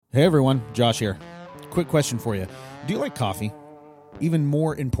Hey everyone, Josh here. Quick question for you. Do you like coffee? Even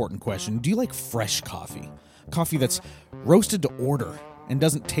more important question, do you like fresh coffee? Coffee that's roasted to order and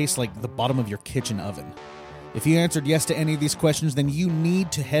doesn't taste like the bottom of your kitchen oven? If you answered yes to any of these questions, then you need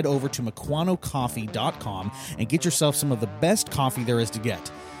to head over to MequanoCoffee.com and get yourself some of the best coffee there is to get.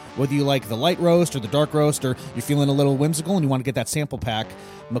 Whether you like the light roast or the dark roast, or you're feeling a little whimsical and you want to get that sample pack,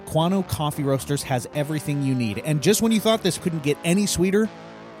 Mequano Coffee Roasters has everything you need. And just when you thought this couldn't get any sweeter,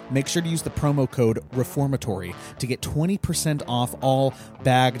 make sure to use the promo code REFORMATORY to get 20% off all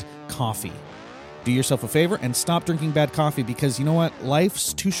bagged coffee. Do yourself a favor and stop drinking bad coffee, because you know what?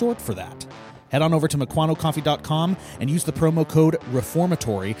 Life's too short for that. Head on over to MequanoCoffee.com and use the promo code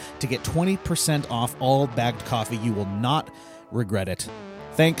REFORMATORY to get 20% off all bagged coffee. You will not regret it.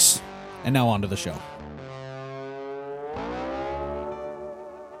 Thanks, and now on to the show.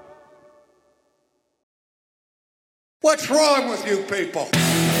 What's wrong with you people?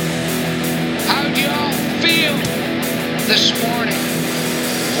 How do y'all feel this morning?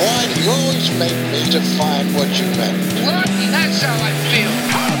 Why do you always make me define what you meant? What? That's how I feel.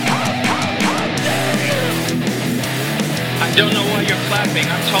 I don't know why you're clapping.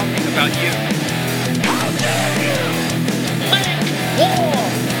 I'm talking about you. Make war!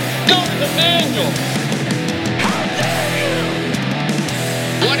 Go to the manual!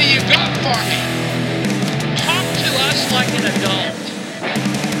 What do you got for me? Talk to us like an adult.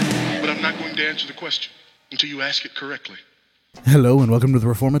 But I'm not going to answer the question until you ask it correctly. Hello and welcome to the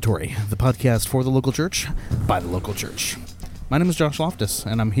Reformatory, the podcast for the local church, by the local church. My name is Josh Loftus,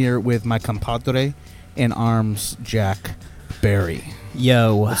 and I'm here with my compadre in arms, Jack Barry.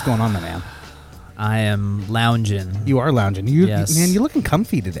 Yo. What's going on, my man? I am lounging. You are lounging. Yes. Man, you're looking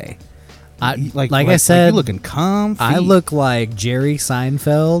comfy today. I said, you're looking comfy. I look like Jerry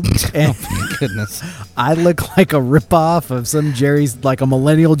Seinfeld. And oh, my goodness. I look like a ripoff of some like a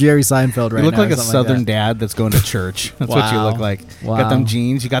millennial Jerry Seinfeld right now. You look like a southern like dad that's going to church. That's what you look like. Wow. Got them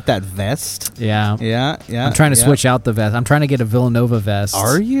jeans. You got that vest. Yeah. Yeah. I'm trying to switch out the vest. I'm trying to get a Villanova vest.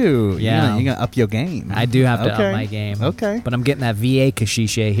 Are you? Yeah. You're going to up your game. I do have to up my game. Okay. But I'm getting that VA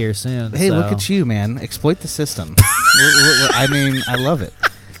kashish here soon. Hey, look at you, man. Exploit the system. I mean, I love it.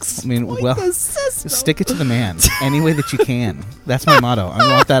 I mean, well, stick it to the man any way that you can. That's my motto.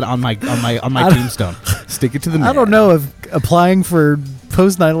 I want that on my tombstone. Stick it to the man. I don't know if applying for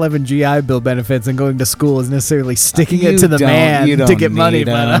post 9/11 GI Bill benefits and going to school is necessarily sticking it to the man to get money.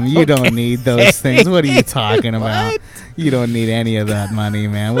 But you don't need those things. What are you talking about? You don't need any of that money,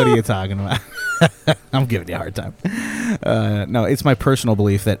 man. What are you talking about? I'm giving you a hard time. No, it's my personal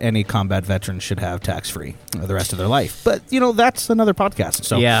belief that any combat veteran should have tax-free the rest of their life. But, that's another podcast.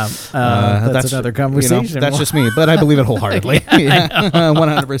 So yeah, that's another conversation. That's just me, but I believe it wholeheartedly.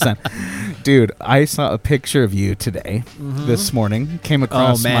 100%. Dude, I saw a picture of you today, this morning. Came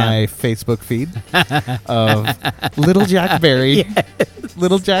across my Facebook feed of little Jack Barry. Yes.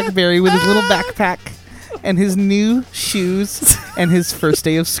 Little Jack Barry with his little backpack and his new shoes and his first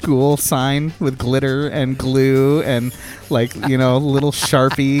day of school sign with glitter and glue and little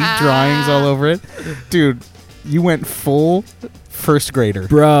Sharpie drawings all over it. Dude, you went full first grader.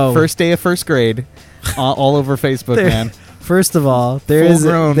 Bro. First day of first grade all over Facebook, man. First of all, there is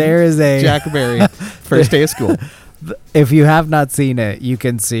a Jack Barry first day of school. If you have not seen it, you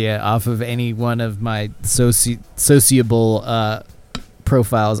can see it off of any one of my sociable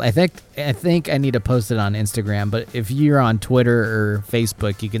profiles. I think I need to post it on Instagram, but if you're on Twitter or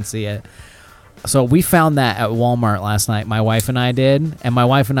Facebook, you can see it. So we found that at Walmart last night. My wife and I did, and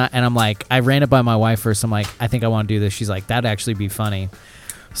I'm like, I ran it by my wife first. I'm like, I think I want to do this. She's like, that'd actually be funny.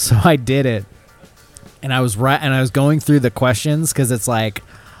 So I did it, and I was going through the questions because it's like,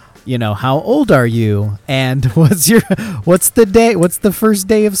 how old are you? And what's the first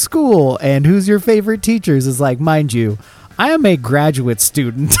day of school? And who's your favorite teachers? It's like, mind you, I am a graduate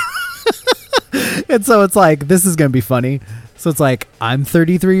student. And so it's like, this is going to be funny. So it's like, I'm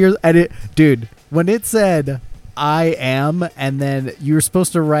 33 years dude, when it said I am, and then you were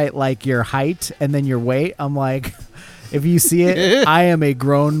supposed to write like your height and then your weight, I'm like, if you see it, I am a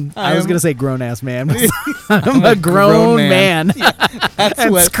grown, I was going to say grown ass man. I'm a grown man. Yeah,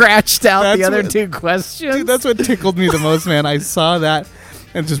 and scratched out the other two questions. Dude, that's what tickled me the most, man. I saw that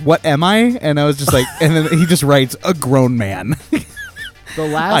and just, what am I? And I was just like, and then he just writes, a grown man. The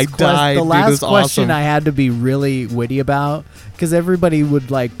last question awesome. I had to be really witty about, because everybody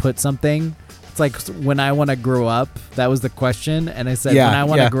would like put something. It's like, when I want to grow up, that was the question. And I said, when I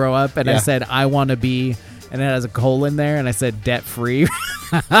want to grow up, and I said, I want to be and it has a colon there, and I said debt free.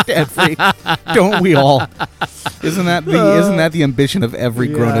 Debt free. Don't we all? Isn't that the ambition of every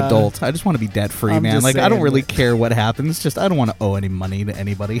grown adult? I just want to be debt free, man. just Like I don't saying. really care what happens. Just I don't want to owe any money to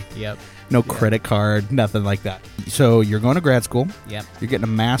anybody. Yep. No credit card, nothing like that. So you're going to grad school. Yep. You're getting a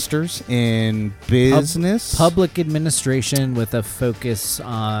master's in business. Public administration with a focus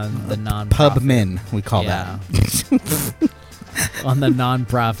on the non Pubmin, we call that. On the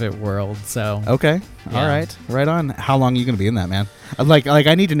nonprofit world. So Okay. Yeah. All right. Right on. How long are you going to be in that, man? Like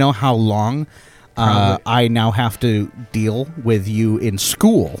I need to know how long I now have to deal with you in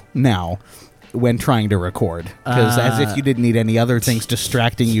school now when trying to record. Because as if you didn't need any other things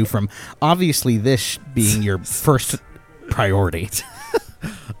distracting you from obviously this being your first priority.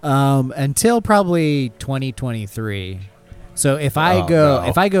 until probably 2023. So if I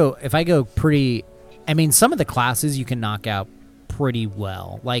go pretty, I mean, some of the classes you can knock out pretty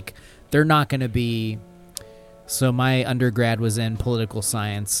well. Like they're not going to be. So my undergrad was in political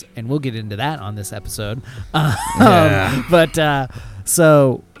science, and we'll get into that on this episode. But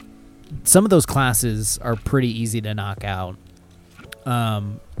so some of those classes are pretty easy to knock out.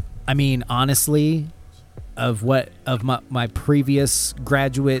 I mean, honestly, of my previous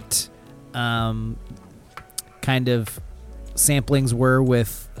graduate kind of samplings were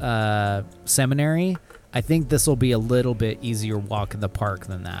with seminary, I think this will be a little bit easier walk in the park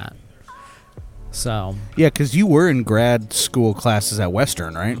than that. So Yeah, because you were in grad school classes at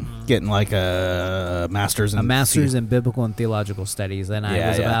Western, right? Getting like a master's in biblical and theological studies, and I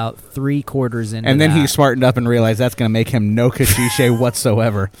was about 3/4 into and then he that. smartened up and realized that's going to make him no kashishe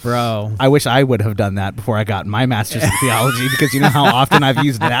whatsoever. Bro. I wish I would have done that before I got my master's in theology, because you know how often I've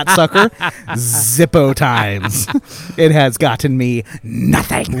used that sucker? Zippo times. It has gotten me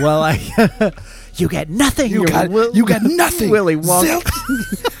nothing. Well, you get nothing. You got nothing. Willy Wonka.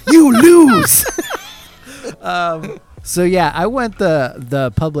 You lose. So yeah, I went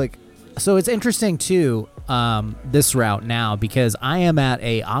the public. So it's interesting too, this route now, because I am at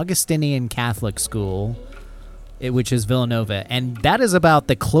a Augustinian Catholic school, which is Villanova, and that is about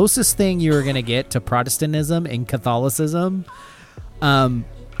the closest thing you're going to get to Protestantism and Catholicism,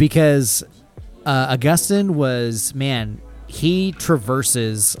 because Augustine was, man, he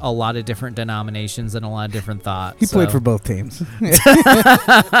traverses a lot of different denominations and a lot of different thoughts. He played for both teams.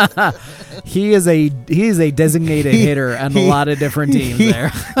 He is a designated hitter on a lot of different teams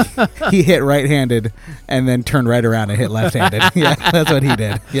there. He hit right-handed and then turned right around and hit left-handed. Yeah, that's what he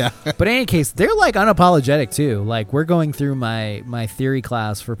did. Yeah. But in any case, they're like unapologetic too. Like we're going through my theory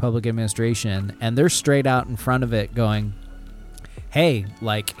class for public administration, and they're straight out in front of it going, hey,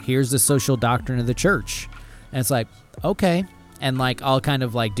 like here's the social doctrine of the church. And it's like, okay. And like I'll kind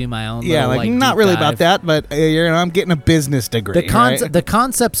of like do my own Yeah, little, like deep not really dive. about that, but I'm getting a business degree. The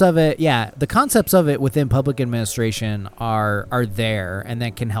concepts of it within public administration are there, and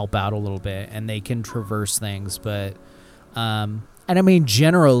that can help out a little bit, and they can traverse things. But and I mean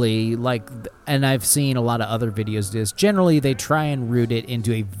generally, like, and I've seen a lot of other videos do this. Generally, they try and root it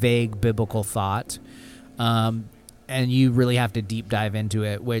into a vague biblical thought, and you really have to deep dive into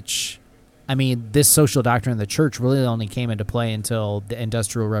it. Which, I mean, this social doctrine of the church really only came into play until the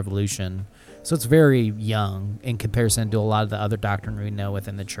Industrial Revolution. So it's very young in comparison to a lot of the other doctrine we know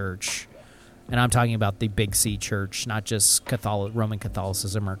within the church. And I'm talking about the Big C church, not just Roman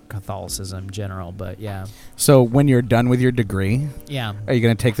Catholicism or Catholicism in general, but yeah. So when you're done with your degree, Yeah. are you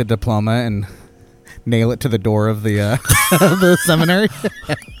going to take the diploma and nail it to the door of the the seminary?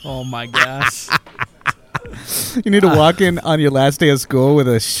 Oh my gosh. You need to walk in on your last day of school with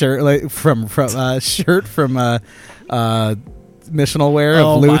a shirt like from missional wear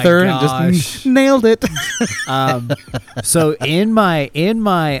of Luther, and just nailed it. So in my it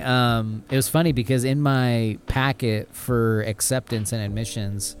was funny because in my packet for acceptance and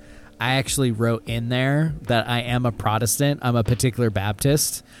admissions, I actually wrote in there that I am a Protestant. I'm a particular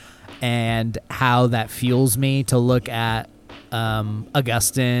Baptist, and how that fuels me to look at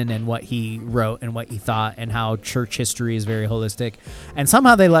Augustine and what he wrote and what he thought, and how church history is very holistic. And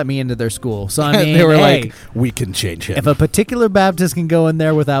somehow they let me into their school. So I mean, they were hey, like, we can change him. if a particular Baptist can go in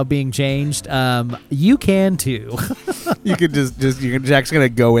there without being changed, you can too. You could Jack's gonna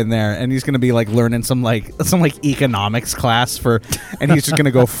go in there and he's gonna be like learning some economics class and he's just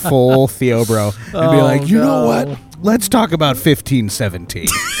gonna go full Theobro and be like, you know what? Let's talk about 1517.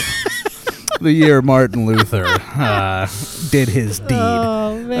 The year Martin Luther did his deed.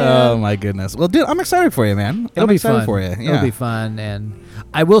 Oh, man. Oh my goodness. Well, dude, I'm excited for you, man. It'll be excited fun for you. Yeah. It'll be fun. And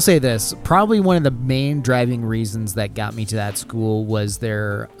I will say this, probably one of the main driving reasons that got me to that school was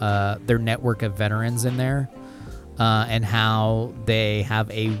their network of veterans in there. and how they have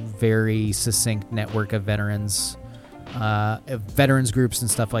a very succinct network of veterans groups and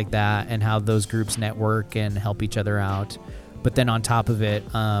stuff like that, and how those groups network and help each other out. But then on top of it,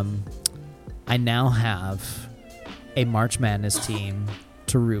 I now have a March Madness team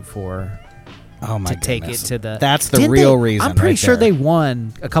to root for. Oh my to take it to the. That's the real reason. I'm pretty right sure there. they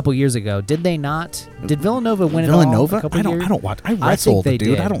won a couple years ago. Did they not? Did Villanova win Villanova? it all? A couple I don't. years? I don't watch. I I think wrestle, they dude.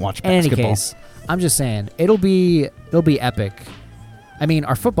 did. I don't watch In any basketball. case, I'm just saying it'll be epic. I mean,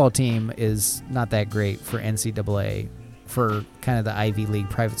 our football team is not that great for NCAA, for kind of the Ivy League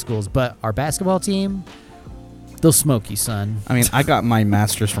private schools, but our basketball team, they'll smoke you, son. I mean, I got my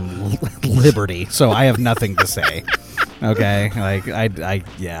master's from Liberty, so I have nothing to say. Okay, like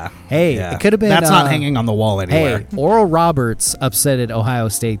yeah. Hey, yeah. it could have been. That's not hanging on the wall anywhere. Hey, Oral Roberts upsetted Ohio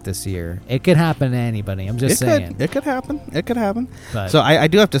State this year. It could happen to anybody. I'm just saying. It could happen. It could happen. But- So I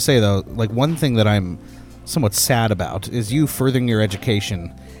do have to say though, like one thing that I'm somewhat sad about is you furthering your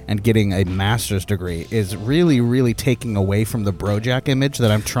education and getting a master's degree is really, really taking away from the brojack image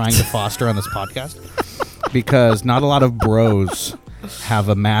that I'm trying to foster on this podcast, because not a lot of bros have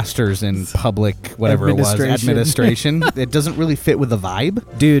a master's in public whatever it was administration. It doesn't really fit with the vibe,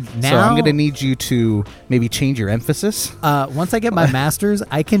 Dude, so now I'm gonna need you to maybe change your emphasis. once I get my master's,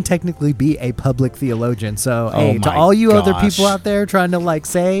 I can technically be a public theologian. So, Oh hey, to my all you other gosh. people out there trying to like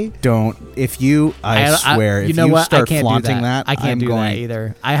say, Don't. If you, I swear, you if know you what? start I can't flaunting do that. I can't I'm do going, that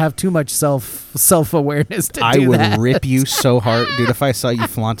either. I have too much self awareness to I do would that. rip you so hard, dude. If I saw you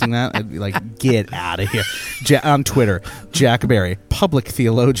flaunting that, I'd be like, "Get out of here!" On Twitter, Jack Barry, public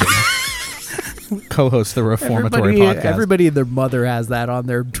theologian, co-host the Reformatory podcast. Everybody and their mother has that on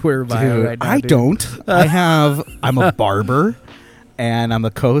their Twitter bio Dude, right now. I dude. don't. I'm a barber, and I'm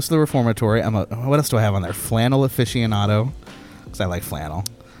the co-host of the Reformatory. What else do I have on there? Flannel aficionado, because I like flannel.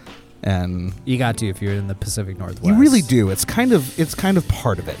 And You got to if you're in the Pacific Northwest. you really do. It's kind of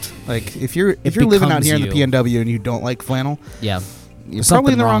part of it. Like if you're living out becomes here in the you. PNW and you don't like flannel, Yeah. you're There's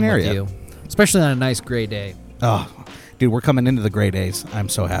probably in the something wrong with area. you. Especially on a nice gray day. Oh, dude, we're coming into the gray days. I'm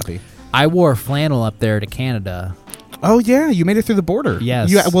so happy. I wore flannel up there to Canada. Oh yeah, you made it through the border. Yes.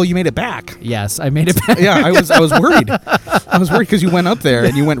 You made it back. Yes, I made it back. Yeah, I was worried. I was worried because you went up there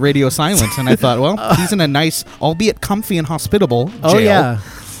and you went radio silent, and I thought, well, he's in a nice, albeit comfy and hospitable jail. Oh, yeah.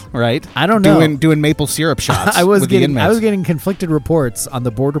 Right. I don't know. Doing maple syrup shots. I was with the inmates. getting conflicted reports on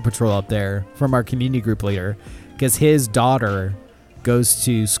the border patrol up there from our community group leader, because his daughter goes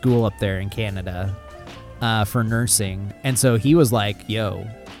to school up there in Canada for nursing, and so he was like, "Yo,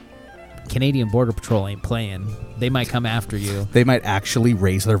 Canadian Border Patrol ain't playing. They might come after you." They might actually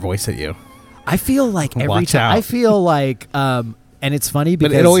raise their voice at you. I feel like every Watch time. out. I feel like, and it's funny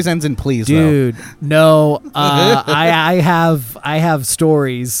because But it always ends in please, dude. No, I have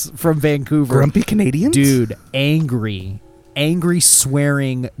stories from though. Vancouver. Grumpy Canadians? Dude, angry,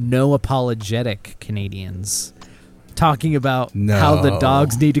 swearing, no apologetic Canadians talking about how the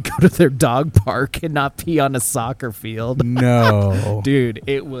dogs need to go to their dog park and not pee on a soccer field. No. Dude,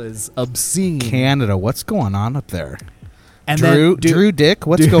 it was obscene. Canada, what's going on up there? And Drew Dick,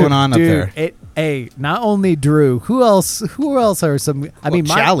 what's going on up there? Not only Drew, who else are some? I mean,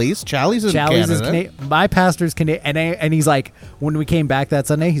 Challies is Canada. is Canadian. My pastor's Canadian, and he's like, when we came back that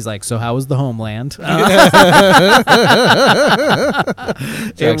Sunday, he's like, so how was the homeland? It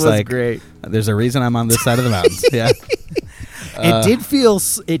Jack's was like, great. There's a reason I'm on this side of the mountains. Yeah.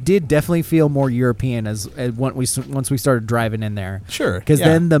 It did definitely feel more European as once we started driving in there. Sure, because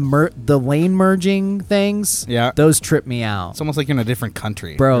yeah. then the lane merging things, Yeah. those trip me out. It's almost like you're in a different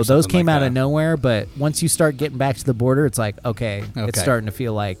country. Bro, or those something came like out that. of nowhere, but once you start getting back to the border, it's like, okay. It's starting to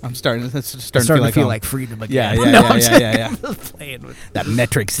feel like It's starting to to feel home. like freedom Yeah, again. yeah, No, yeah, I'm yeah, just yeah, yeah. playing with That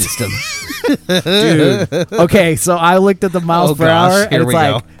metric system. dude. Okay, so I looked at the miles Oh, per gosh, hour, here and we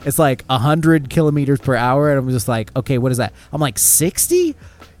go. it's like 100 kilometers per hour, and I'm just like, okay, what is that? I'm like 60.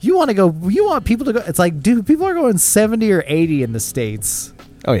 You want people to go? It's like, dude, people are going 70 or 80 in the States.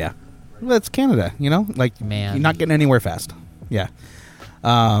 Oh yeah, well, that's Canada. You know, like Man. you're not getting anywhere fast. Yeah.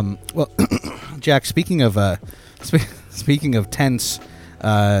 Well, Jack. Speaking of tense.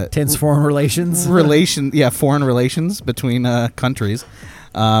 Tense foreign relations. Foreign relations between countries.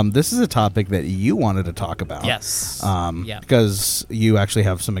 This is a topic that you wanted to talk about. Yes. Yeah. Because you actually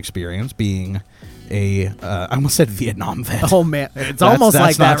have some experience being I almost said Vietnam vet. Oh man, it's almost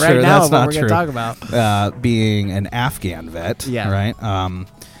like that not right true. now. That's What not we're going true. to talk about. Being an Afghan vet. Yeah. Right.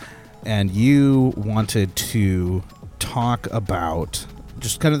 And you wanted to talk about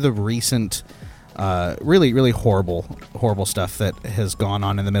just kind of the recent Really, really horrible stuff that has gone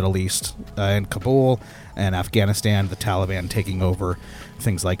on in the Middle East, in Kabul and Afghanistan, the Taliban taking over,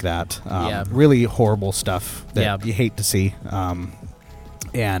 things like that. Really horrible stuff that you hate to see.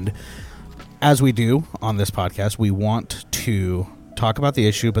 And as we do on this podcast, we want to talk about the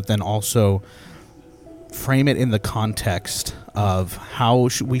issue, but then also frame it in the context of how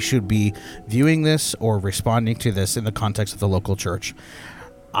we should be viewing this or responding to this in the context of the local church.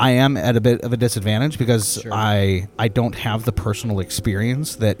 I am at a bit of a disadvantage because I don't have the personal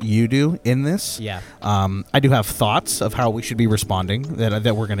experience that you do in this. Yeah. I do have thoughts of how we should be responding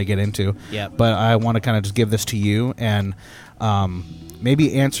that we're going to get into. Yeah. But I want to kind of just give this to you and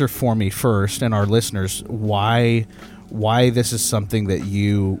maybe answer for me first and our listeners why this is something that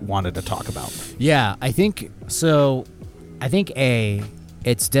you wanted to talk about. Yeah, I think so. I think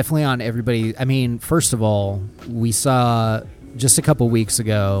it's definitely on everybody. I mean, first of all, we saw just a couple weeks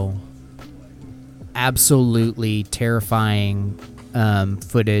ago absolutely terrifying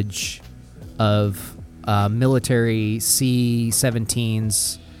footage of military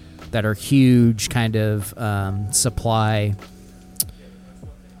C-17s that are huge kind of supply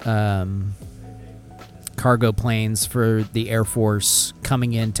cargo planes for the Air Force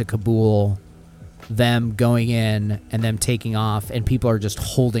coming into Kabul, them going in and them taking off, and people are just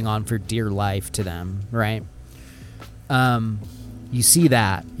holding on for dear life to them, right? You see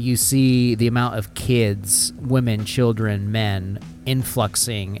that. You see the amount of kids, women, children, men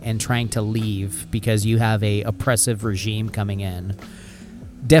influxing and trying to leave because you have a oppressive regime coming in.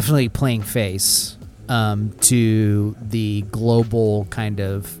 Definitely playing face to the global kind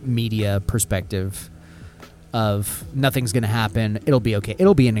of media perspective of nothing's going to happen. It'll be okay.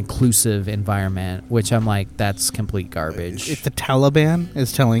 It'll be an inclusive environment, which I'm like, that's complete garbage. If the Taliban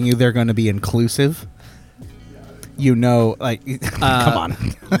is telling you they're going to be inclusive, you know, like, come on.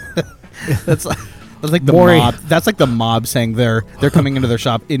 That's like the mob. That's like the mob saying they're coming into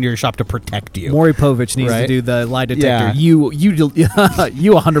your shop to protect you. Maury Povich needs to do the lie detector. Yeah. You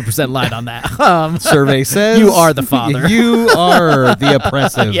 100% lied on that. Survey says you are the father. You are the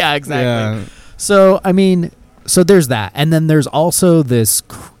oppressive. Yeah, exactly. Yeah. So I mean, so there's that, and then there's also this.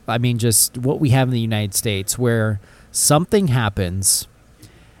 I mean, just what we have in the United States, where something happens,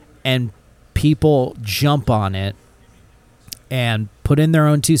 and people jump on it and put in their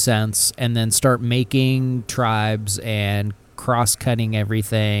own 2 cents and then start making tribes and cross-cutting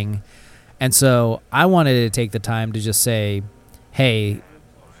everything. And so I wanted to take the time to just say, hey,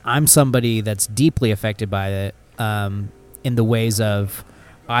 I'm somebody that's deeply affected by it in the ways of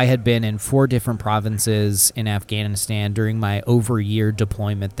I had been in 4 different provinces in Afghanistan during my over-year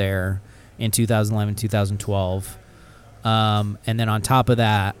deployment there in 2011, 2012. And then on top of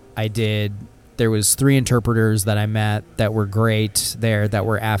that, there was 3 interpreters that I met that were great there that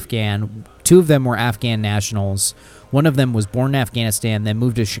were Afghan. 2 of them were Afghan nationals. One of them was born in Afghanistan, then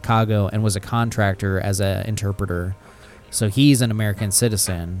moved to Chicago and was a contractor as an interpreter. So he's an American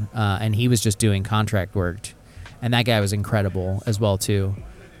citizen, and he was just doing contract work. And that guy was incredible as well, too.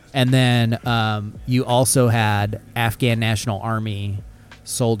 And then you also had Afghan National Army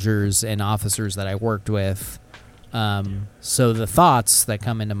soldiers and officers that I worked with. So the thoughts that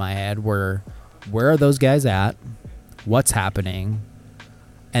come into my head were, where are those guys at? What's happening?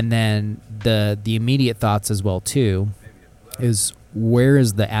 And then the immediate thoughts as well, too, is where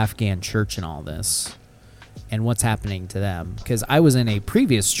is the Afghan church in all this? And what's happening to them? Because I was in a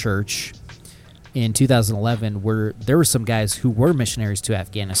previous church in 2011 where there were some guys who were missionaries to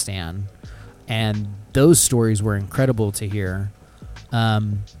Afghanistan, and those stories were incredible to hear. But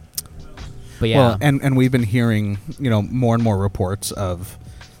yeah. Well, and we've been hearing, more and more reports of,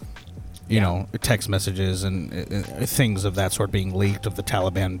 text messages and things of that sort being leaked, of the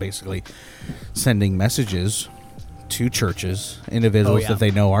Taliban basically sending messages to churches, individuals that they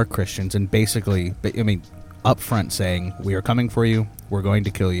know are Christians, and basically, up front saying, we are coming for you, we're going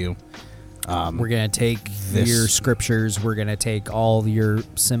to kill you. We're going to take your scriptures, we're going to take all your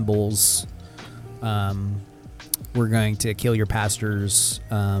symbols, we're going to kill your pastors,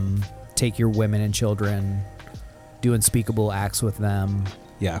 take your women and children, do unspeakable acts with them.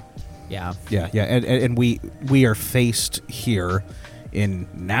 Yeah. Yeah. And we are faced here in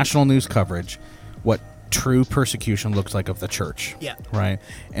national news coverage what true persecution looks like of the church. Yeah. Right.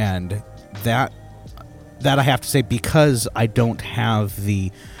 And that I have to say, because I don't have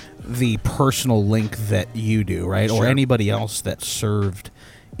the personal link that you do, right? Sure. Or anybody else that served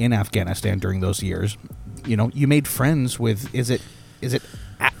in Afghanistan during those years. You made friends with, is it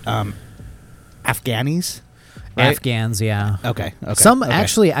Afghanis? right? Afghans, yeah. Okay. Some okay.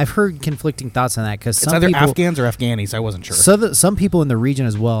 actually, I've heard conflicting thoughts on that because It's some either people, Afghans or Afghanis. I wasn't sure. some people in the region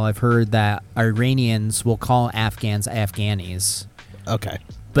as well. I've heard that Iranians will call Afghans Afghanis. Okay.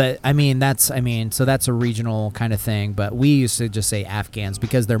 But so that's a regional kind of thing. But we used to just say Afghans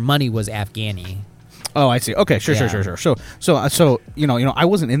because their money was Afghani. Oh, I see. Okay, sure. So I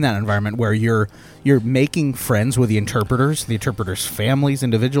wasn't in that environment where you're making friends with the interpreters' families,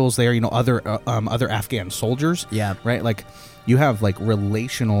 individuals there, other Afghan soldiers. Yeah. Right. Like you have like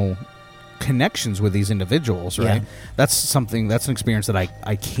relational connections with these individuals, right? Yeah. That's an experience that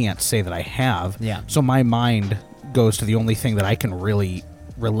I can't say that I have. Yeah. So my mind goes to the only thing that I can really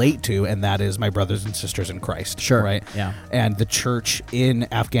relate to, and that is my brothers and sisters in Christ. Sure. Right? Yeah. And the church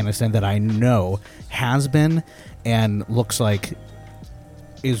in Afghanistan that I know has been and looks like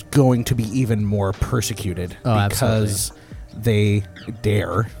is going to be even more persecuted because they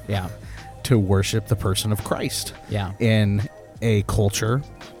dare to worship the person of Christ in a culture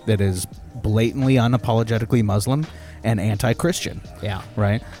that is blatantly unapologetically Muslim and anti-Christian. Yeah.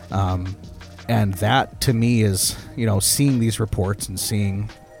 Right? And that, to me, is, seeing these reports and seeing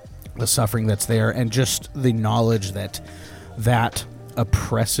the suffering that's there and just the knowledge that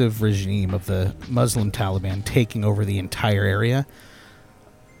oppressive regime of the Muslim Taliban taking over the entire area,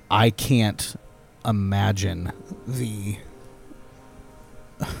 I can't imagine the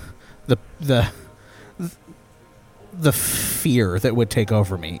fear that would take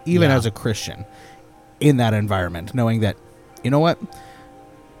over me, even as a Christian, in that environment, knowing that, you know what?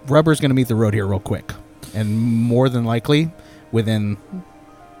 Rubber's going to meet the road here real quick, and more than likely within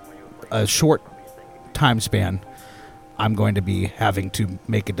a short time span I'm going to be having to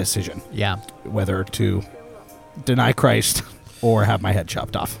make a decision whether to deny Christ or have my head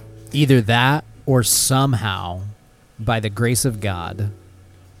chopped off. Either that or somehow by the grace of God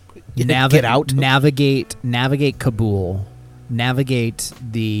get out, navigate Kabul, navigate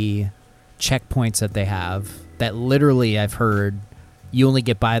the checkpoints that they have that literally I've heard you only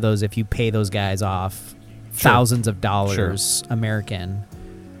get by those if you pay those guys off thousands of dollars American,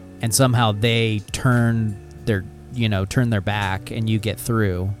 and somehow they turn their back and you get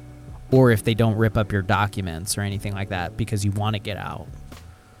through, or if they don't rip up your documents or anything like that because you want to get out.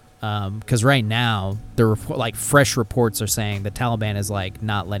 Because right now, fresh reports are saying the Taliban is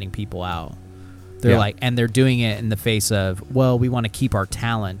not letting people out. They're and they're doing it in the face of, well, we want to keep our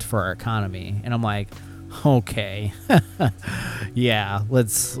talent for our economy, and I'm like, okay, yeah,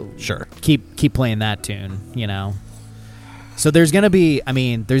 let's keep playing that tune, So there's going to be,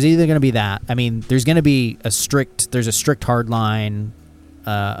 there's either going to be that. There's going to be a strict hard line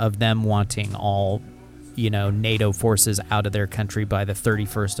of them wanting all, NATO forces out of their country by the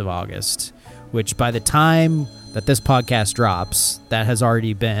 31st of August, which by the time that this podcast drops, that has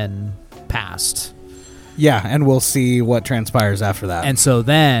already been passed. Yeah, and we'll see what transpires after that. And so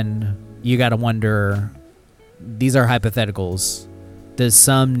then you got to wonder, these are hypotheticals. Does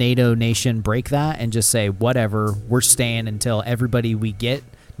some NATO nation break that and just say, whatever, we're staying until everybody we get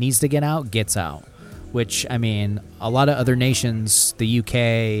needs to get out, gets out? Which, a lot of other nations, the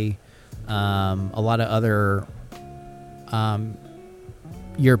UK, a lot of other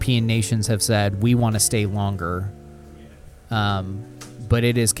European nations have said, we want to stay longer. But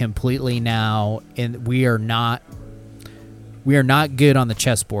it is completely now, and we are not good on the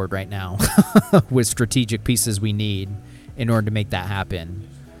chessboard right now with strategic pieces we need in order to make that happen.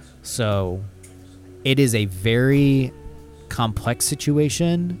 So it is a very complex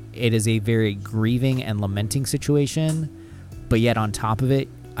situation. It is a very grieving and lamenting situation. But yet on top of it,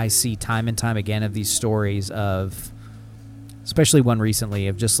 I see time and time again of these stories of, especially one recently,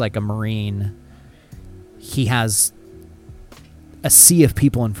 of just like a Marine. He has a sea of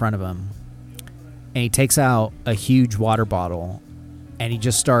people in front of him, and he takes out a huge water bottle, and he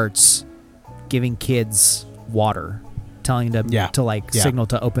just starts giving kids water, telling them to signal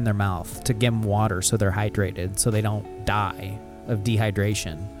to open their mouth, to give them water so they're hydrated, so they don't die of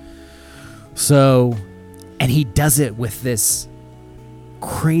dehydration. So, and he does it with this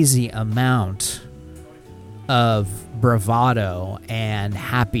crazy amount of bravado and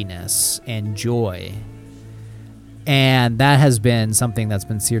happiness and joy. And that has been something that's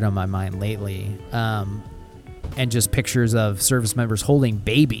been seared on my mind lately. And just pictures of service members holding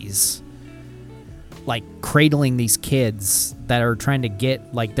babies, like cradling these kids that are trying to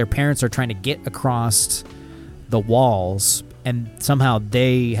get, their parents are trying to get across the walls, and somehow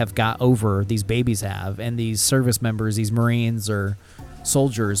they have got over, these babies have, and these service members, these Marines or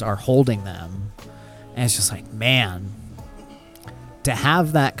soldiers are holding them. And it's just like, man, to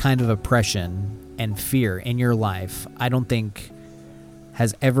have that kind of oppression and fear in your life, I don't think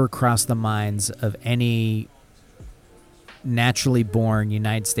has ever crossed the minds of any naturally born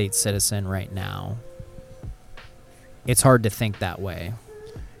United States citizen right now, it's hard to think that way.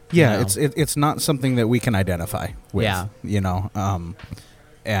 Yeah, You know? it's not something that we can identify with. Yeah.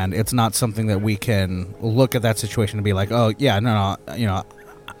 And it's not something that we can look at that situation and be like, oh yeah, no,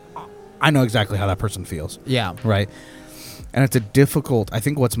 I know exactly how that person feels. Yeah. Right. And it's I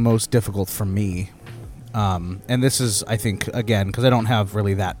think what's most difficult for me, and this is, I think, again, because I don't have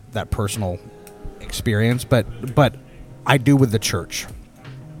really that personal experience, but I do with the church.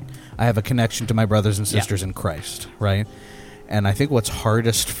 I have a connection to my brothers and sisters in Christ, right? And I think what's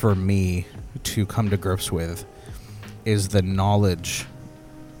hardest for me to come to grips with is the knowledge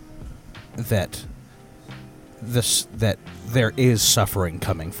that there is suffering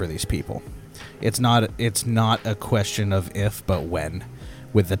coming for these people. It's not a question of if but when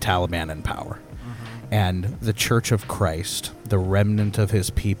with the Taliban in power. And the Church of Christ, the remnant of his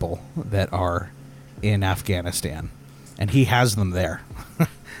people that are in Afghanistan, and he has them there.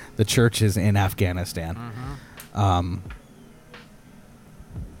 The church is in Afghanistan.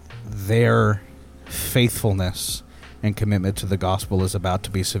 Their faithfulness and commitment to the gospel is about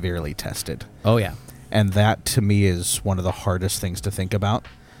to be severely tested. Oh, yeah. And that, to me, is one of the hardest things to think about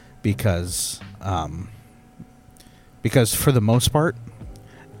because for the most part,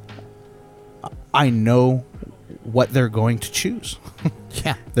 I know what they're going to choose.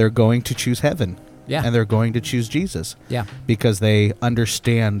 Yeah. They're going to choose heaven. Yeah. And they're going to choose Jesus. Yeah. Because they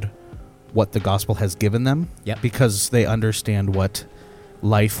understand what the gospel has given them. Yep. Because they understand what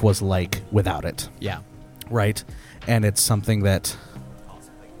life was like without it. Yeah. Right? And it's something that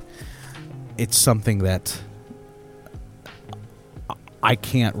I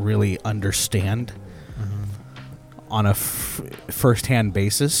can't really understand on a first-hand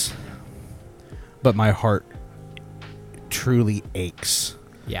basis, but my heart truly aches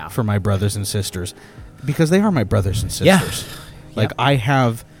for my brothers and sisters because they are my brothers and sisters. Yeah. I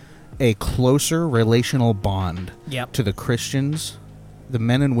have a closer relational bond Yep. to the Christians, the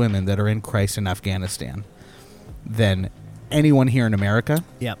men and women that are in Christ in Afghanistan, than anyone here in America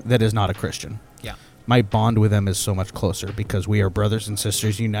that is not a Christian. Yeah. My bond with them is so much closer because we are brothers and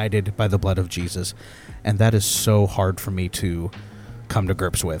sisters united by the blood of Jesus. And that is so hard for me to come to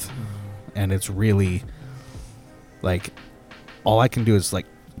grips with. And it's really all I can do is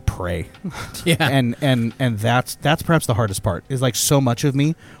pray. Yeah. And that's perhaps the hardest part is so much of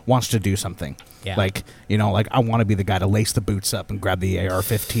me wants to do something. Yeah. I want to be the guy to lace the boots up and grab the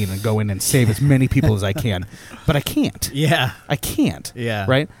AR-15 and go in and save as many people as I can. But I can't. Yeah. I can't. Yeah.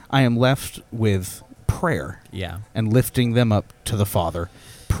 Right? I am left with prayer. Yeah. And lifting them up to the Father,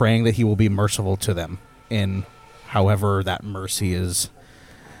 praying that he will be merciful to them in however that mercy is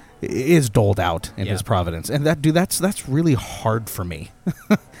doled out in his providence. And that's really hard for me.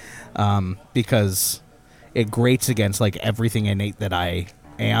 Because it grates against everything innate that I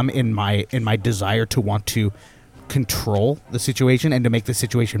am in my desire to want to control the situation and to make the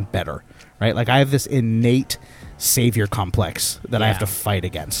situation better, right? I have this innate savior complex that I have to fight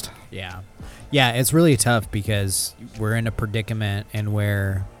against. Yeah. Yeah, it's really tough because we're in a predicament and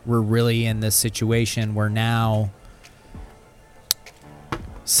where we're really in this situation where now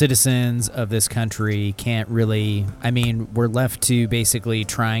citizens of this country can't really, we're left to basically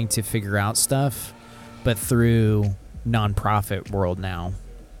trying to figure out stuff, but through nonprofit world now.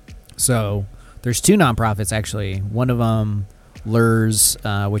 So there's two nonprofits, actually. One of them, LURS,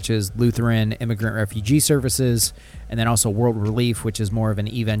 which is Lutheran Immigrant Refugee Services, and then also World Relief, which is more of an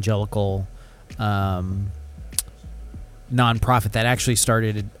evangelical nonprofit that actually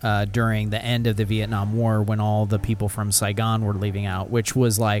started during the end of the Vietnam War when all the people from Saigon were leaving out, which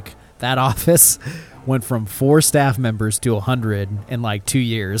was that office went from 4 staff members to 100 in 2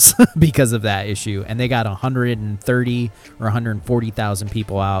 years because of that issue. And they got 130 or 140,000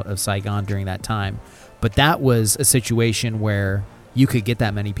 people out of Saigon during that time. But that was a situation where you could get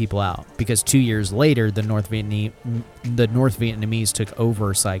that many people out because 2 years later, the North Vietnamese took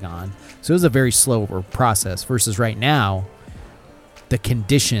over Saigon. So it was a very slower process versus right now, the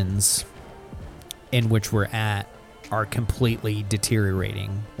conditions in which we're at are completely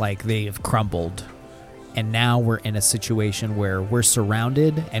deteriorating. They have crumbled. And now we're in a situation where we're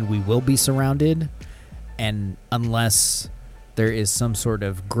surrounded and we will be surrounded. And unless there is some sort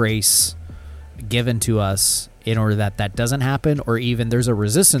of grace given to us in order that doesn't happen, or even there's a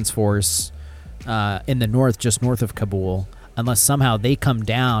resistance force in the north, just north of Kabul, unless somehow they come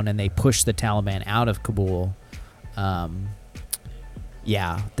down and they push the Taliban out of Kabul, the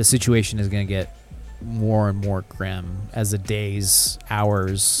situation is going to get more and more grim as the days,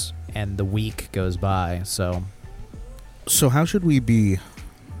 hours, and the week goes by. So how should we be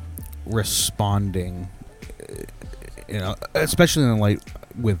responding especially in light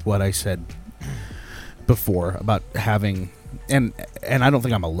with what I said before about having, and I don't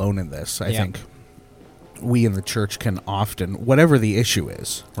think I'm alone in this. I think we in the church can often, whatever the issue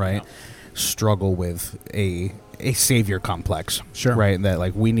is, right, struggle with a savior complex. Sure. Right? That,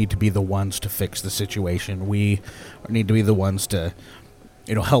 like, we need to be the ones to fix the situation. We need to be the ones to,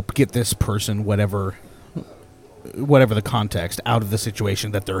 help get this person, whatever the context, out of the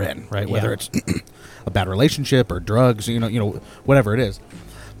situation that they're in, right? Whether it's a bad relationship or drugs, whatever it is.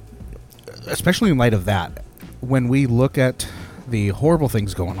 Especially in light of that, when we look at the horrible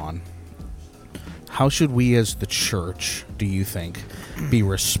things going on, how should we as the church, do you think, be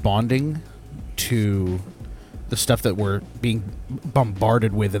responding to the stuff that we're being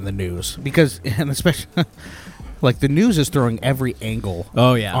bombarded with in the news? Because, and especially, like, the news is throwing every angle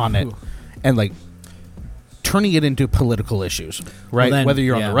on it. And, like, turning it into political issues, right? Well, then, whether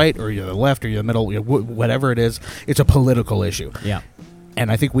you're on the right or you're the left or you're the middle, whatever it is, it's a political issue. Yeah.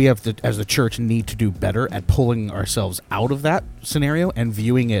 And I think we have to, as the church, need to do better at pulling ourselves out of that scenario and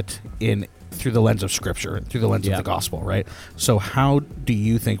viewing it through the lens of Scripture, through the lens of the gospel, right? So how do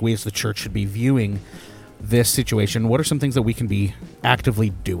you think we as the church should be viewing this situation? What are some things that we can be actively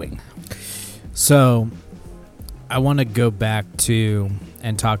doing? So I want to go back to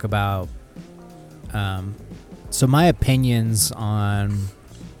and talk about so my opinions on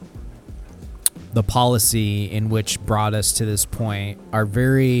the policy in which brought us to this point are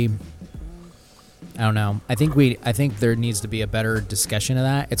very, I don't know. I think there needs to be a better discussion of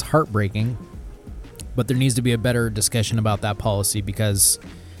that. It's heartbreaking, but there needs to be a better discussion about that policy, because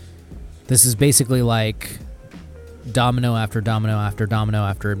this is basically like domino after domino after domino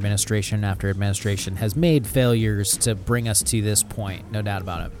after administration has made failures to bring us to this point, no doubt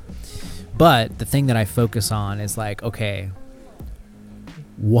about it. But the thing that I focus on is, like, okay,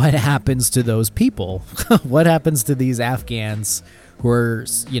 what happens to those people? What happens to these Afghans who are,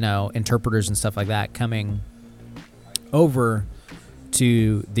 interpreters and stuff like that coming over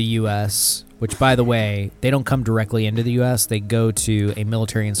to the U.S., which, by the way, they don't come directly into the U.S. They go to a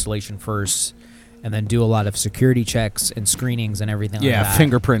military installation first and then do a lot of security checks and screenings and everything like that. Yeah,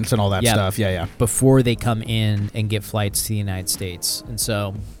 fingerprints and all that stuff. Yeah. Before they come in and get flights to the United States. And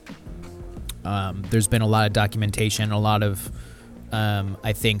so there's been a lot of documentation, a lot of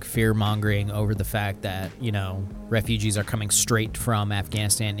I think fear-mongering over the fact that, refugees are coming straight from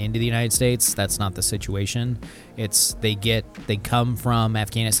Afghanistan into the United States. That's not the situation. It's they come from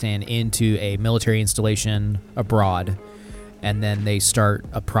Afghanistan into a military installation abroad, and then they start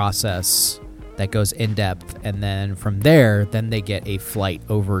a process that goes in-depth, and then from there, then they get a flight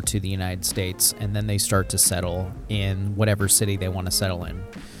over to the United States, and then they start to settle in whatever city they want to settle in.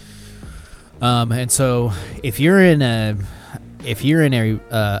 And so if you're in a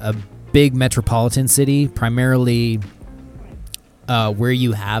big metropolitan city, primarily where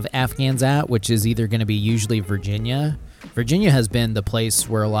you have Afghans at, which is either going to be usually Virginia. Virginia has been the place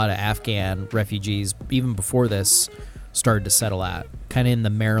where a lot of Afghan refugees, even before this, started to settle at, kind of in the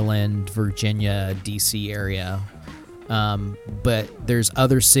Maryland, Virginia, D.C. area. But there's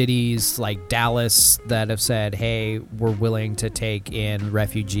other cities like Dallas that have said, hey, we're willing to take in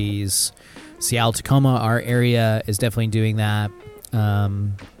refugees. Seattle, Tacoma, our area is definitely doing that.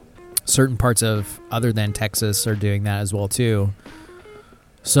 Certain parts of other than Texas are doing that as well too.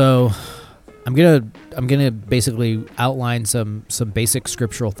 So I'm gonna basically outline some basic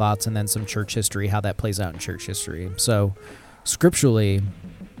scriptural thoughts and then some church history, how that plays out in church history. So scripturally,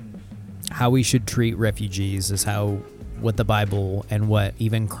 how we should treat refugees is what the Bible and what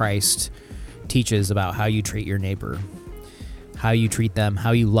even Christ teaches about how you treat your neighbor, how you treat them,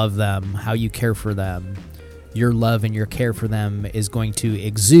 how you love them, how you care for them. Your love and your care for them is going to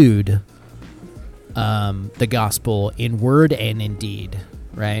exude the gospel in word and in deed,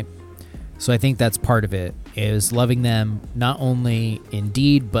 right? So I think that's part of it, is loving them not only in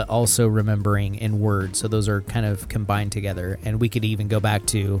deed, but also remembering in word. So those are kind of combined together. And we could even go back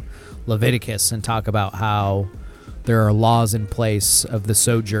to Leviticus and talk about how there are laws in place of the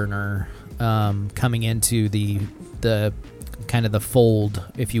sojourner coming into the kind of the fold,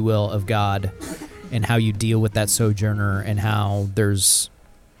 if you will, of God, and how you deal with that sojourner, and how there's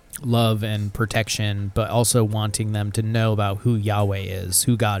love and protection, but also wanting them to know about who Yahweh is,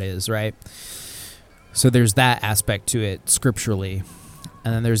 who God is, right? So there's that aspect to it scripturally.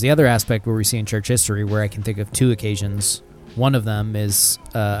 And then there's the other aspect where we see in church history, where I can think of two occasions. One of them is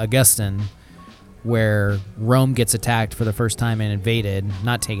Augustine, where Rome gets attacked for the first time and invaded,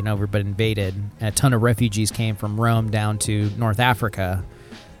 not taken over, but invaded. And a ton of refugees came from Rome down to North Africa.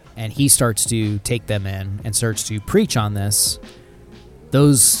 And he starts to take them in and starts to preach on this.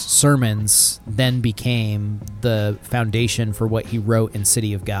 those sermons then became the foundation for what he wrote in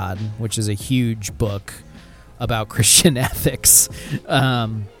City of God, which is a huge book about Christian ethics.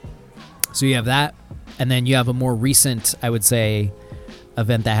 So you have that, and then you have a more recent, I would say,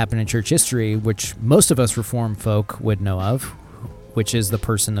 event that happened in church history, which most of us Reformed folk would know of, which is the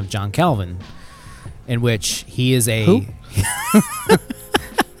person of John Calvin, in which he is a... Who?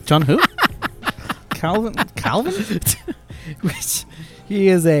 John who? Calvin? Which he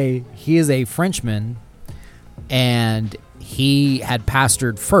is a Frenchman, and he had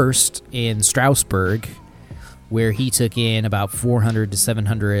pastored first in Strasbourg, where he took in about 400 to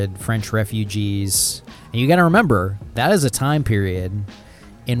 700 French refugees. And you got to remember, that is a time period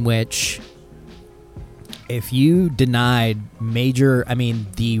in which if you denied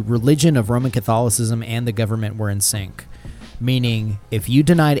the religion of Roman Catholicism and the government were in sync. Meaning, if you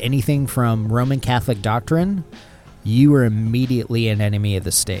denied anything from Roman Catholic doctrine, you were immediately an enemy of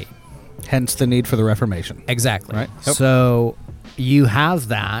the state. Hence the need for the Reformation. Exactly. Right? Yep. So you have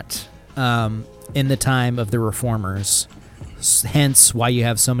that in the time of the Reformers, hence why you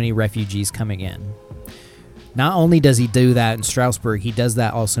have so many refugees coming in. Not only does he do that in Strasbourg, he does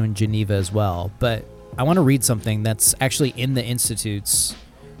that also in Geneva as well. But I want to read something that's actually in the Institutes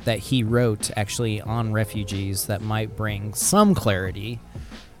that he wrote actually on refugees that might bring some clarity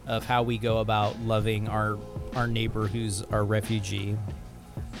of how we go about loving our neighbor who's our refugee,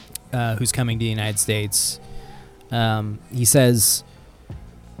 who's coming to the United States. He says,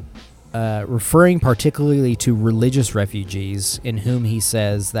 referring particularly to religious refugees, in whom he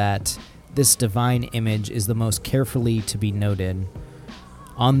says that this divine image is the most carefully to be noted.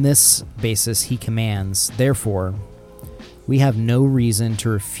 On this basis, he commands, therefore, we have no reason to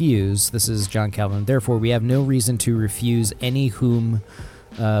refuse, this is John Calvin, therefore we have no reason to refuse any who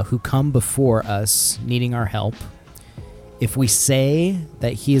come before us needing our help. If we say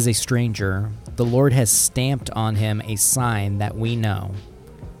that he is a stranger, the Lord has stamped on him a sign that we know,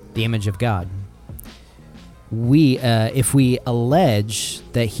 the image of God. If we allege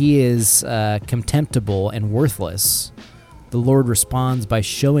that he is contemptible and worthless, the Lord responds by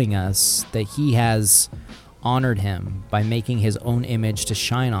showing us that he has honored him by making his own image to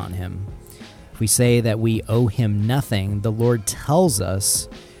shine on him. If we say that we owe him nothing, the Lord tells us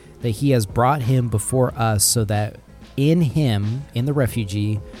that he has brought him before us so that in him, in the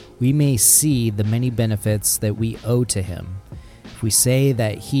refugee, we may see the many benefits that we owe to him. If we say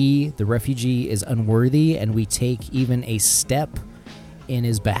that he, the refugee, is unworthy and we take even a step in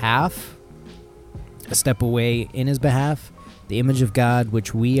his behalf, a step away in his behalf, the image of God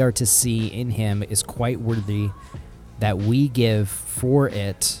which we are to see in him is quite worthy that we give for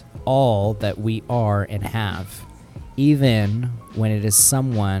it all that we are and have, even when it is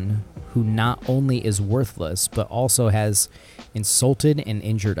someone who not only is worthless, but also has insulted and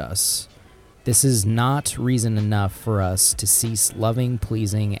injured us. This is not reason enough for us to cease loving,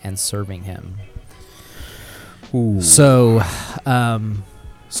 pleasing, and serving him. Ooh.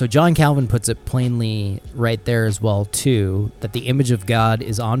 So John Calvin puts it plainly right there as well, too, that the image of God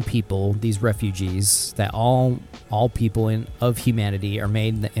is on people, these refugees, that all people of humanity are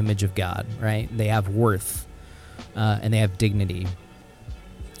made in the image of God, right? They have worth, and they have dignity.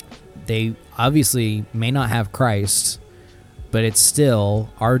 They obviously may not have Christ, but it's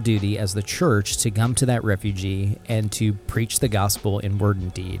still our duty as the church to come to that refugee and to preach the gospel in word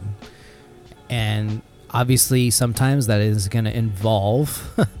and deed. And obviously, sometimes that is going to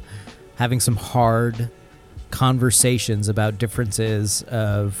involve having some hard conversations about differences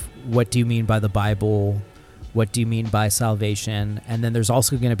of what do you mean by the Bible, what do you mean by salvation, and then there's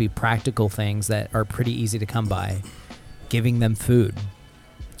also going to be practical things that are pretty easy to come by. Giving them food,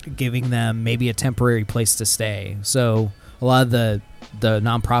 giving them maybe a temporary place to stay. So a lot of the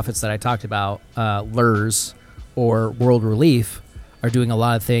nonprofits that I talked about, LURS or World Relief, are doing a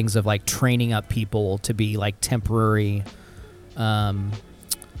lot of things of like training up people to be like temporary home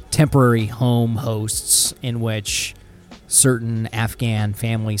hosts, in which certain Afghan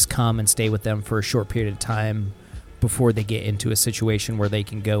families come and stay with them for a short period of time before they get into a situation where they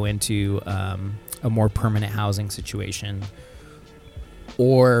can go into a more permanent housing situation,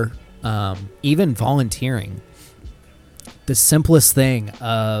 or even volunteering. The simplest thing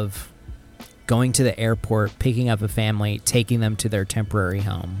of going to the airport, picking up a family, taking them to their temporary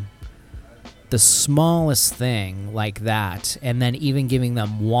home. The smallest thing like that, and then even giving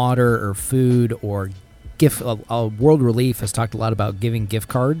them water or food or gift. World Relief has talked a lot about giving gift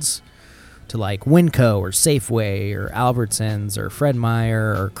cards to like Winco or Safeway or Albertsons or Fred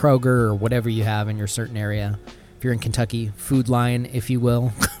Meyer or Kroger or whatever you have in your certain area. If you're in Kentucky, Food Lion, if you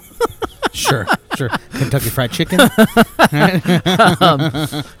will. Sure. Kentucky Fried Chicken.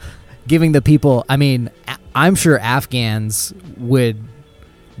 Giving the people, I mean, I'm sure Afghans would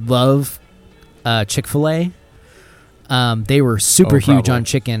love Chick-fil-A. They were super huge on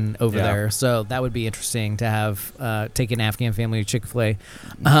chicken over there, so that would be interesting to have take an Afghan family to Chick-fil-A.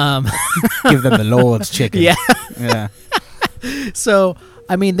 Give them the Lord's chicken. Yeah. So,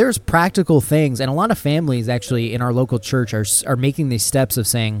 I mean, there's practical things, and a lot of families actually in our local church are making these steps of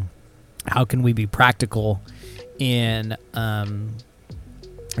saying, how can we be practical in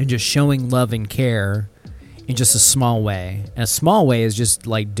just showing love and care in just a small way. And a small way is just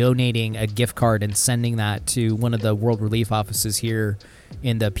like donating a gift card and sending that to one of the World Relief offices here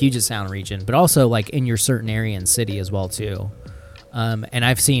in the Puget Sound region, but also like in your certain area and city as well too. And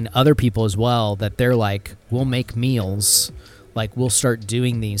I've seen other people as well that they're like, we'll make meals, like we'll start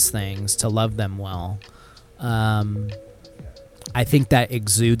doing these things to love them well. I think that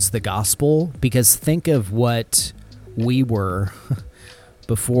exudes the gospel, because think of what we were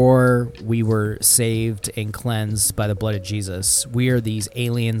before we were saved and cleansed by the blood of Jesus. We are these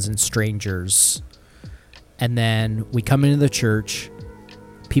aliens and strangers. And then we come into the church.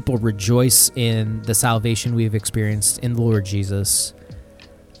 People rejoice in the salvation we've experienced in the Lord Jesus.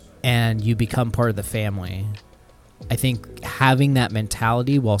 And you become part of the family. I think having that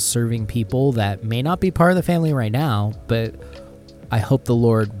mentality while serving people that may not be part of the family right now, but I hope the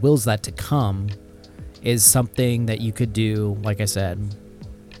Lord wills that to come, is something that you could do, like I said.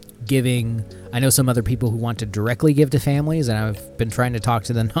 Giving, I know some other people who want to directly give to families, and I've been trying to talk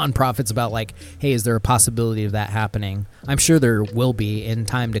to the nonprofits about like, hey, is there a possibility of that happening? I'm sure there will be in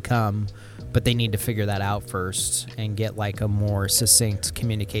time to come, but they need to figure that out first and get like a more succinct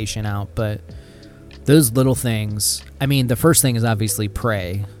communication out. But those little things, I mean, the first thing is obviously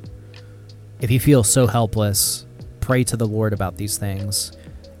pray. If you feel so helpless, pray to the Lord about these things.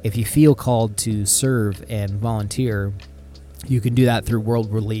 If you feel called to serve and volunteer, you can do that through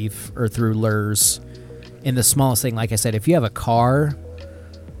World Relief or through LURS. In the smallest thing, like I said, if you have a car,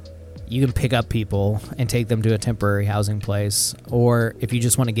 you can pick up people and take them to a temporary housing place. Or if you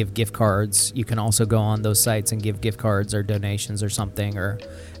just want to give gift cards, you can also go on those sites and give gift cards or donations or something, or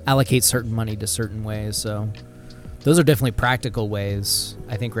allocate certain money to certain ways. So those are definitely practical ways,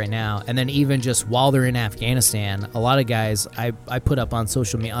 I think, right now. And then even just while they're in Afghanistan, a lot of guys, I put up on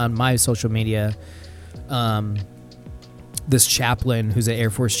my social media, this chaplain who's an Air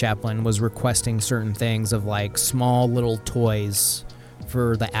Force chaplain was requesting certain things of like small little toys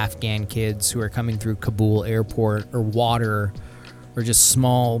for the Afghan kids who are coming through Kabul airport, or water, or just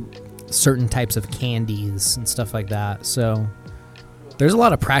small certain types of candies and stuff like that. So there's a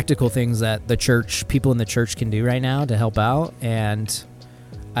lot of practical things that people in the church can do right now to help out. And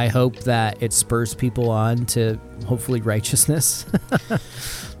I hope that it spurs people on to hopefully righteousness.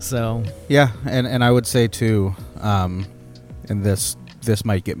 So yeah. And I would say too, and this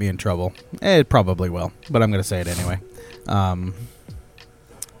might get me in trouble. It probably will, but I'm going to say it anyway.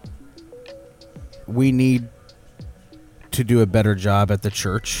 We need to do a better job at the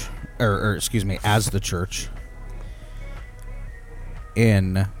church, or excuse me, as the church,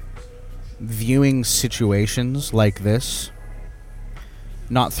 in viewing situations like this,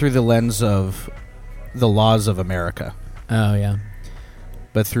 not through the lens of the laws of America. Oh, yeah.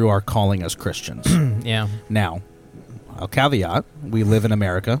 But through our calling as Christians. Yeah. Now, I'll caveat, we live in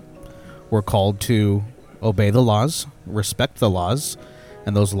America. We're called to obey the laws, respect the laws,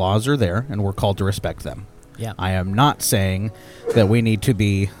 and those laws are there, and we're called to respect them. Yeah. I am not saying that we need to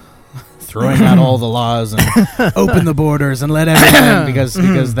be throwing out all the laws and open the borders and let everyone in,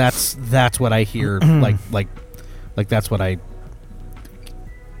 because that's what I hear, like that's what I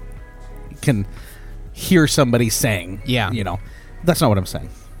can hear somebody saying. Yeah. You know, that's not what I'm saying.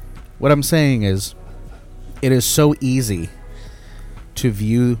 What I'm saying is, it is so easy to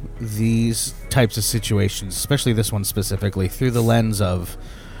view these types of situations, especially this one specifically, through the lens of,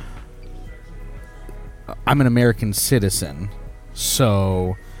 I'm an American citizen,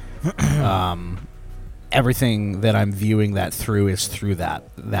 so everything that I'm viewing that through is through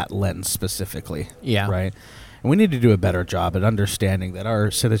that lens specifically. Yeah. Right? And we need to do a better job at understanding that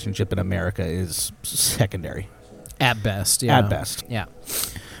our citizenship in America is secondary. At best. Yeah. At best. Yeah.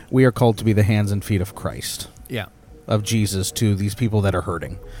 We are called to be the hands and feet of Christ. Yeah. Of Jesus to these people that are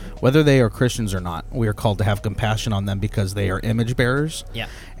hurting. Whether they are Christians or not, we are called to have compassion on them because they are image bearers. Yeah.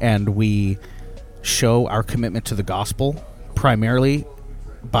 And we show our commitment to the gospel primarily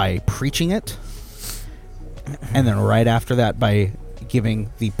by preaching it, and then right after that by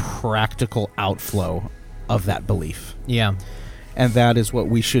giving the practical outflow of that belief. Yeah. And that is what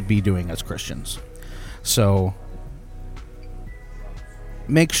we should be doing as Christians. So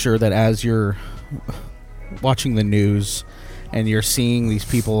make sure that as you're watching the news and you're seeing these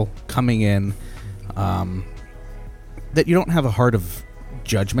people coming in, that you don't have a heart of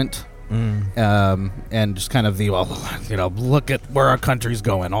judgment, and just kind of look at where our country's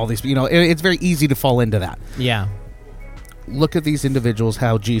going. All these, it's very easy to fall into that. Yeah. Look at these individuals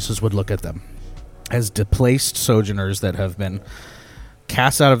how Jesus would look at them, as displaced sojourners that have been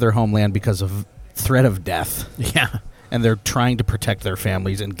cast out of their homeland because of threat of death. Yeah. And they're trying to protect their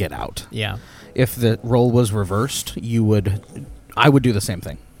families and get out. Yeah. If the role was reversed, I would do the same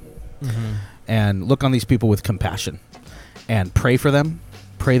thing. Mm-hmm. And look on these people with compassion and pray for them.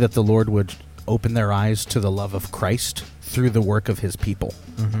 Pray that the Lord would open their eyes to the love of Christ through the work of his people,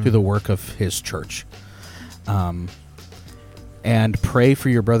 through the work of his church. And pray for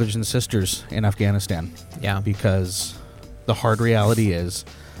your brothers and sisters in Afghanistan. Yeah. Because the hard reality is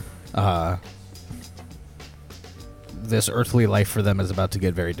this earthly life for them is about to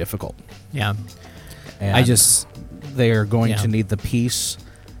get very difficult. Yeah. And they are going to need the peace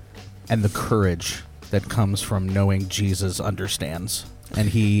and the courage that comes from knowing Jesus understands. And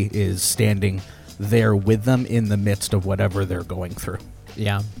he is standing there with them in the midst of whatever they're going through.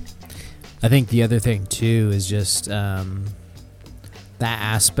 Yeah. I think the other thing, too, is just that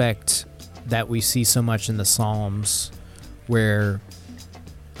aspect that we see so much in the Psalms, where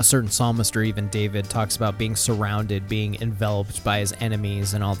a certain psalmist or even David talks about being surrounded, being enveloped by his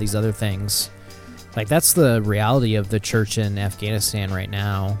enemies and all these other things. Like, that's the reality of the church in Afghanistan right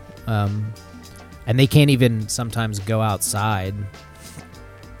now. And they can't even sometimes go outside.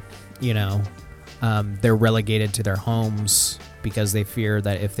 They're relegated to their homes because they fear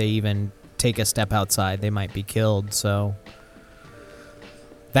that if they even take a step outside, they might be killed. So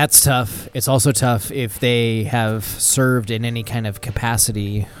that's tough. It's also tough if they have served in any kind of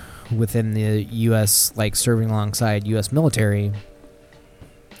capacity within the U.S., like serving alongside U.S. military.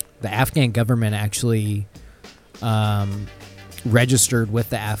 The Afghan government actually registered with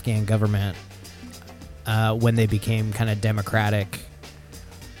the Afghan government when they became kind of democratic.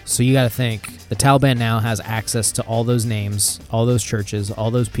 So you got to think, the Taliban now has access to all those names, all those churches, all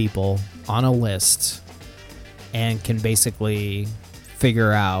those people on a list, and can basically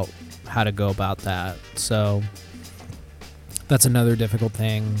figure out how to go about that. So that's another difficult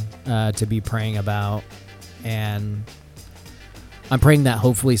thing to be praying about. And I'm praying that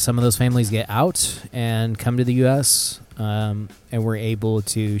hopefully some of those families get out and come to the U.S. And we're able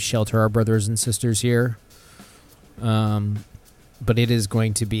to shelter our brothers and sisters here. But it is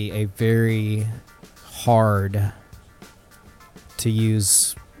going to be a very hard, to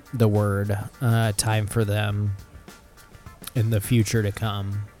use the word, time for them in the future to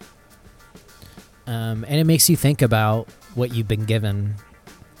come. And it makes you think about what you've been given.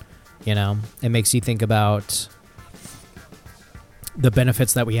 It makes you think about the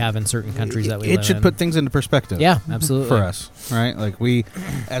benefits that we have in certain countries that we live in. It should put things into perspective. Yeah, absolutely. For us, right? Like, we,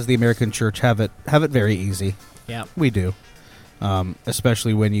 as the American church, have it very easy. Yeah. We do.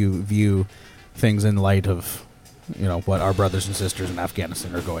 Especially when you view things in light of, what our brothers and sisters in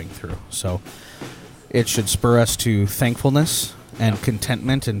Afghanistan are going through. So it should spur us to thankfulness and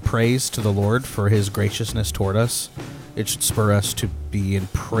contentment and praise to the Lord for his graciousness toward us. It should spur us to be in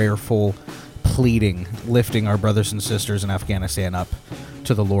prayerful pleading, lifting our brothers and sisters in Afghanistan up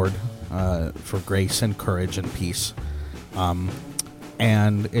to the Lord for grace and courage and peace.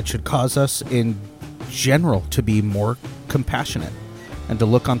 And it should cause us in general to be more compassionate and to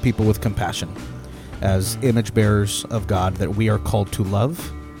look on people with compassion as image bearers of God that we are called to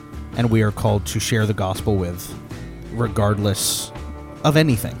love and we are called to share the gospel with, regardless of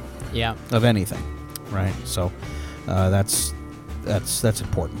anything. Yeah. Of anything, right? So that's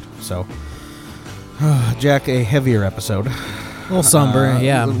important. So, Jack, a heavier episode. A little somber,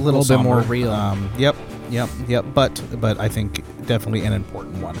 yeah. A little bit more somber. real. Yep. But I think definitely an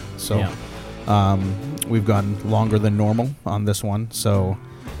important one. So. Yeah. We've gone longer than normal on this one, so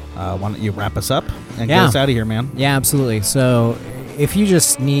why don't you wrap us up and get us out of here, man? Yeah, absolutely. So, if you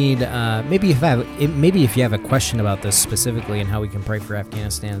just need, maybe if you have a question about this specifically and how we can pray for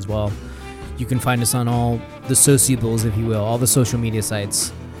Afghanistan as well, you can find us on all the sociables, if you will, all the social media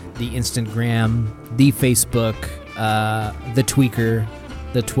sites, the Instagram, the Facebook, the Tweaker,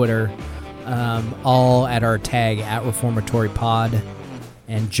 the Twitter, all at our tag at Reformatory Pod.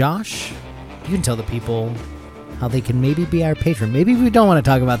 And Josh, you can tell the people how they can maybe be our patron. Maybe we don't want to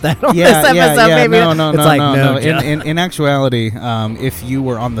talk about that on this episode. Maybe No. In actuality, if you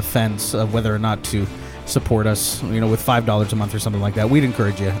were on the fence of whether or not to support us, with $5 a month or something like that, we'd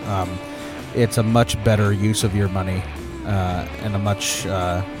encourage you. It's a much better use of your money and a much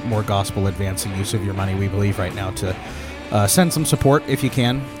more gospel advancing use of your money, we believe right now, to send some support if you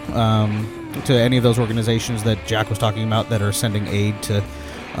can to any of those organizations that Jack was talking about that are sending aid to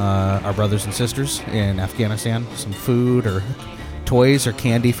our brothers and sisters in Afghanistan. Some food or toys or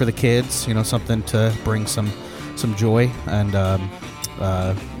candy for the kids, something to bring some joy and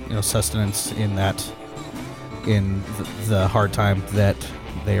sustenance in the hard time that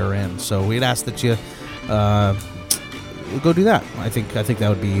they are in. So we'd ask that you go do that. I think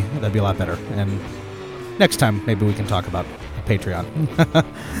that'd be a lot better. And next time maybe we can talk about Patreon.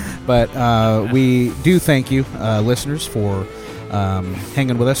 But we do thank you, listeners, for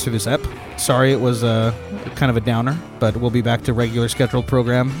hanging with us through this ep. Sorry it was kind of a downer, but we'll be back to regular scheduled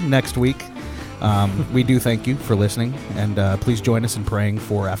program next week. We do thank you for listening, and please join us in praying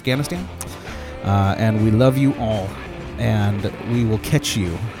for Afghanistan. And we love you all, and we will catch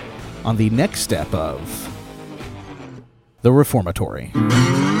you on the next step of The Reformatory.